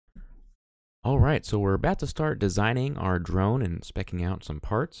All right, so we're about to start designing our drone and speccing out some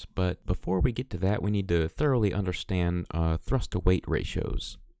parts, but before we get to that, we need to thoroughly understand thrust to weight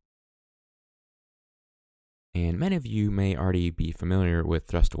ratios. And many of you may already be familiar with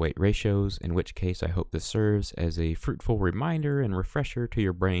thrust to weight ratios, in which case I hope this serves as a fruitful reminder and refresher to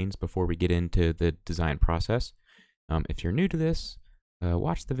your brains before we get into the design process. If you're new to this,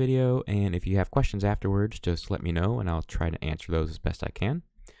 watch the video, and if you have questions afterwards, just let me know and I'll try to answer those as best I can.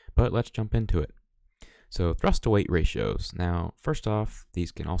 But let's jump into it. So thrust to weight ratios. Now, first off,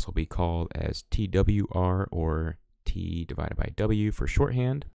 these can also be called as TWR or T divided by W for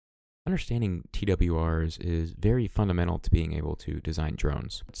shorthand. Understanding TWRs is very fundamental to being able to design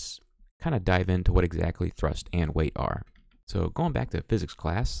drones. Let's kind of dive into what exactly thrust and weight are. So going back to physics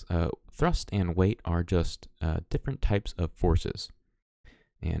class, thrust and weight are just different types of forces.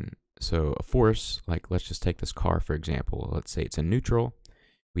 And so a force, like let's just take this car for example. Let's say it's in neutral.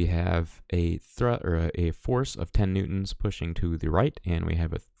 We have a force of 10 newtons pushing to the right, and we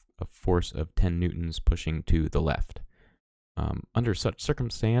have a force of 10 newtons pushing to the left. Under such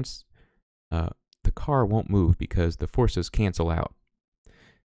circumstance, the car won't move because the forces cancel out.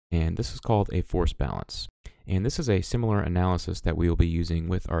 And this is called a force balance. And this is a similar analysis that we will be using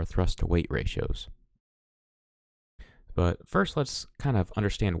with our thrust to weight ratios. But first, let's kind of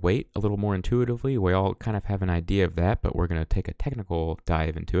understand weight a little more intuitively. We all kind of have an idea of that, but we're going to take a technical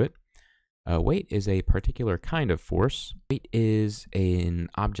dive into it. Weight is a particular kind of force. Weight is an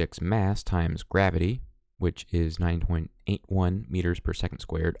object's mass times gravity, which is 9.81 meters per second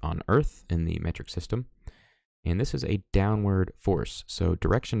squared on Earth in the metric system. And this is a downward force. So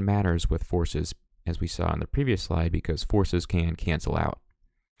direction matters with forces, as we saw in the previous slide, because forces can cancel out.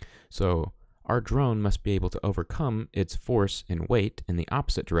 So our drone must be able to overcome its force and weight in the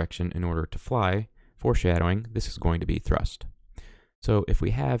opposite direction in order to fly. Foreshadowing, this is going to be thrust. So if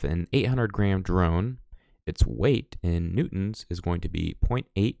we have an 800-gram drone, its weight in newtons is going to be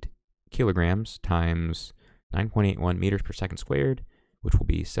 0.8 kilograms times 9.81 meters per second squared, which will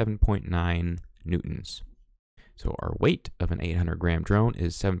be 7.9 newtons. So our weight of an 800-gram drone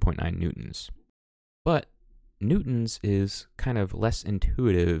is 7.9 newtons. But newtons is kind of less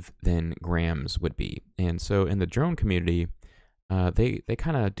intuitive than grams would be. And so in the drone community, they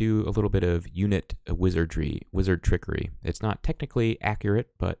kind of do a little bit of unit wizard trickery. It's not technically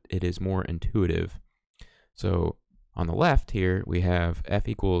accurate, but it is more intuitive. So on the left here, we have F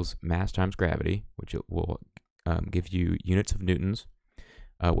equals mass times gravity, which it will give you units of newtons.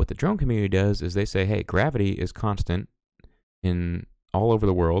 What the drone community does is they say, hey, gravity is constant in all over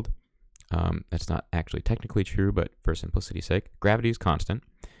the world. That's not actually technically true, but for simplicity's sake, gravity is constant.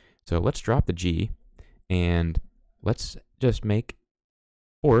 So let's drop the G, and let's just make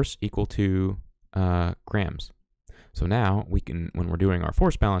force equal to grams. So now we can, when we're doing our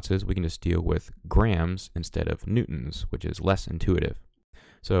force balances, we can just deal with grams instead of newtons, which is less intuitive.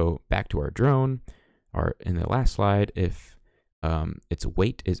 So back to our drone, in the last slide, if its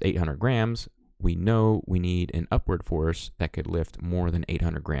weight is 800 grams, we know we need an upward force that could lift more than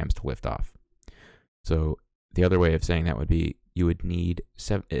 800 grams to lift off. So the other way of saying that would be you would need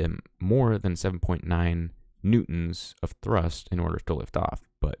more than 7.9 newtons of thrust in order to lift off.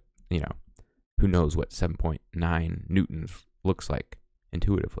 But, you know, who knows what 7.9 newtons looks like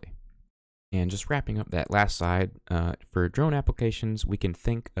intuitively. And just wrapping up that last slide, for drone applications, we can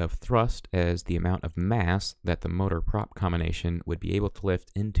think of thrust as the amount of mass that the motor prop combination would be able to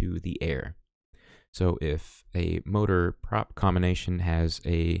lift into the air. So if a motor prop combination has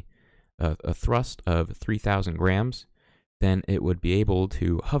a thrust of 3,000 grams, then it would be able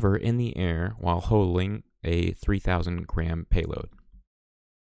to hover in the air while holding a 3,000 gram payload.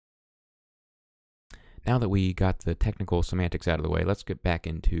 Now that we got the technical semantics out of the way, let's get back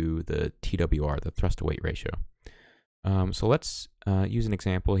into the TWR, the thrust to weight ratio. So let's use an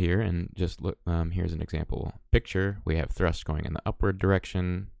example here and just look. Here's an example picture. We have thrust going in the upward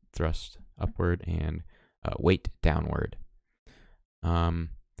direction, thrust upward, and weight downward.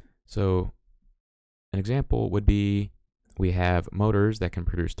 So an example would be we have motors that can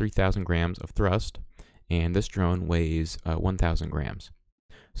produce 3,000 grams of thrust, and this drone weighs 1,000 grams.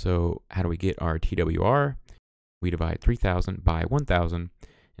 So how do we get our TWR? We divide 3,000 by 1,000,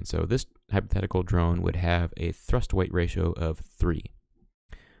 and so this hypothetical drone would have a thrust to weight ratio of 3.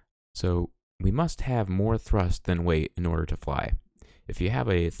 So we must have more thrust than weight in order to fly. If you have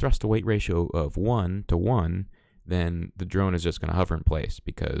a thrust to weight ratio of 1 to 1, then the drone is just going to hover in place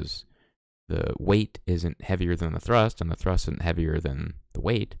because the weight isn't heavier than the thrust, and the thrust isn't heavier than the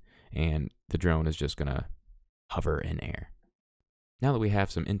weight, and the drone is just going to hover in air. Now that we have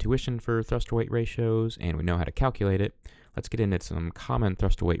some intuition for thrust to weight ratios and we know how to calculate it, let's get into some common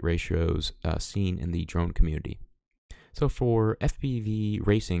thrust to weight ratios seen in the drone community. So for FPV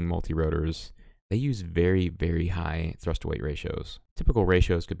racing multi-rotors, they use very, very high thrust to weight ratios. Typical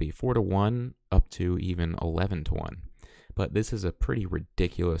ratios could be 4 to 1 up to even 11 to 1. But this is a pretty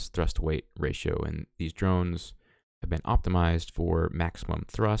ridiculous thrust to weight ratio, and these drones have been optimized for maximum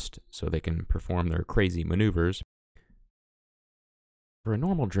thrust so they can perform their crazy maneuvers. For a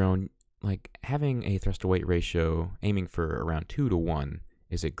normal drone, like having a thrust to weight ratio aiming for around 2 to 1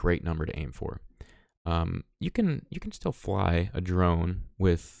 is a great number to aim for. You can still fly a drone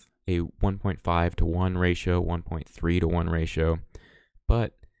with a 1.5 to 1 ratio, 1.3 to 1 ratio,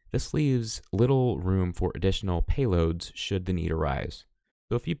 but this leaves little room for additional payloads should the need arise.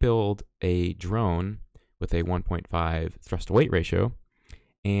 So if you build a drone with a 1.5 thrust to weight ratio,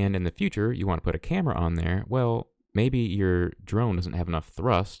 and in the future you want to put a camera on there, well, maybe your drone doesn't have enough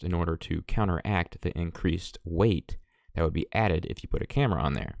thrust in order to counteract the increased weight that would be added if you put a camera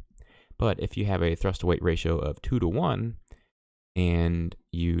on there. But if you have a thrust to weight ratio of 2 to 1, and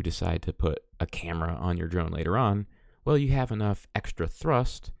you decide to put a camera on your drone later on, well, you have enough extra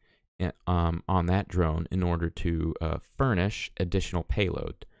thrust on that drone in order to furnish additional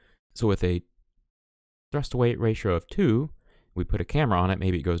payload. So with a thrust to weight ratio of 2, we put a camera on it,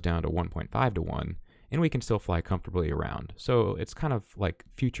 maybe it goes down to 1.5 to 1, and we can still fly comfortably around. So it's kind of like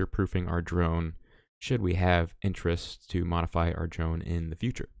future-proofing our drone should we have interest to modify our drone in the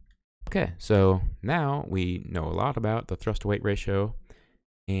future. Okay, so now we know a lot about the thrust to weight ratio,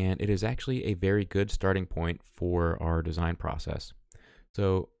 and it is actually a very good starting point for our design process.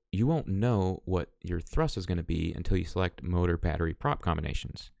 So you won't know what your thrust is going to be until you select motor, battery, prop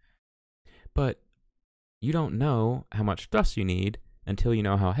combinations. But you don't know how much thrust you need until you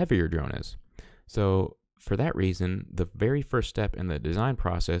know how heavy your drone is. So for that reason, the very first step in the design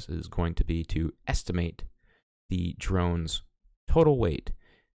process is going to be to estimate the drone's total weight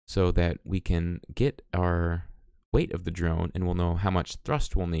so that we can get our weight of the drone and we'll know how much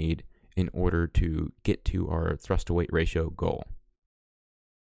thrust we'll need in order to get to our thrust to weight ratio goal.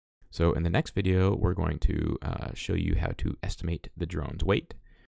 So in the next video, we're going to show you how to estimate the drone's weight.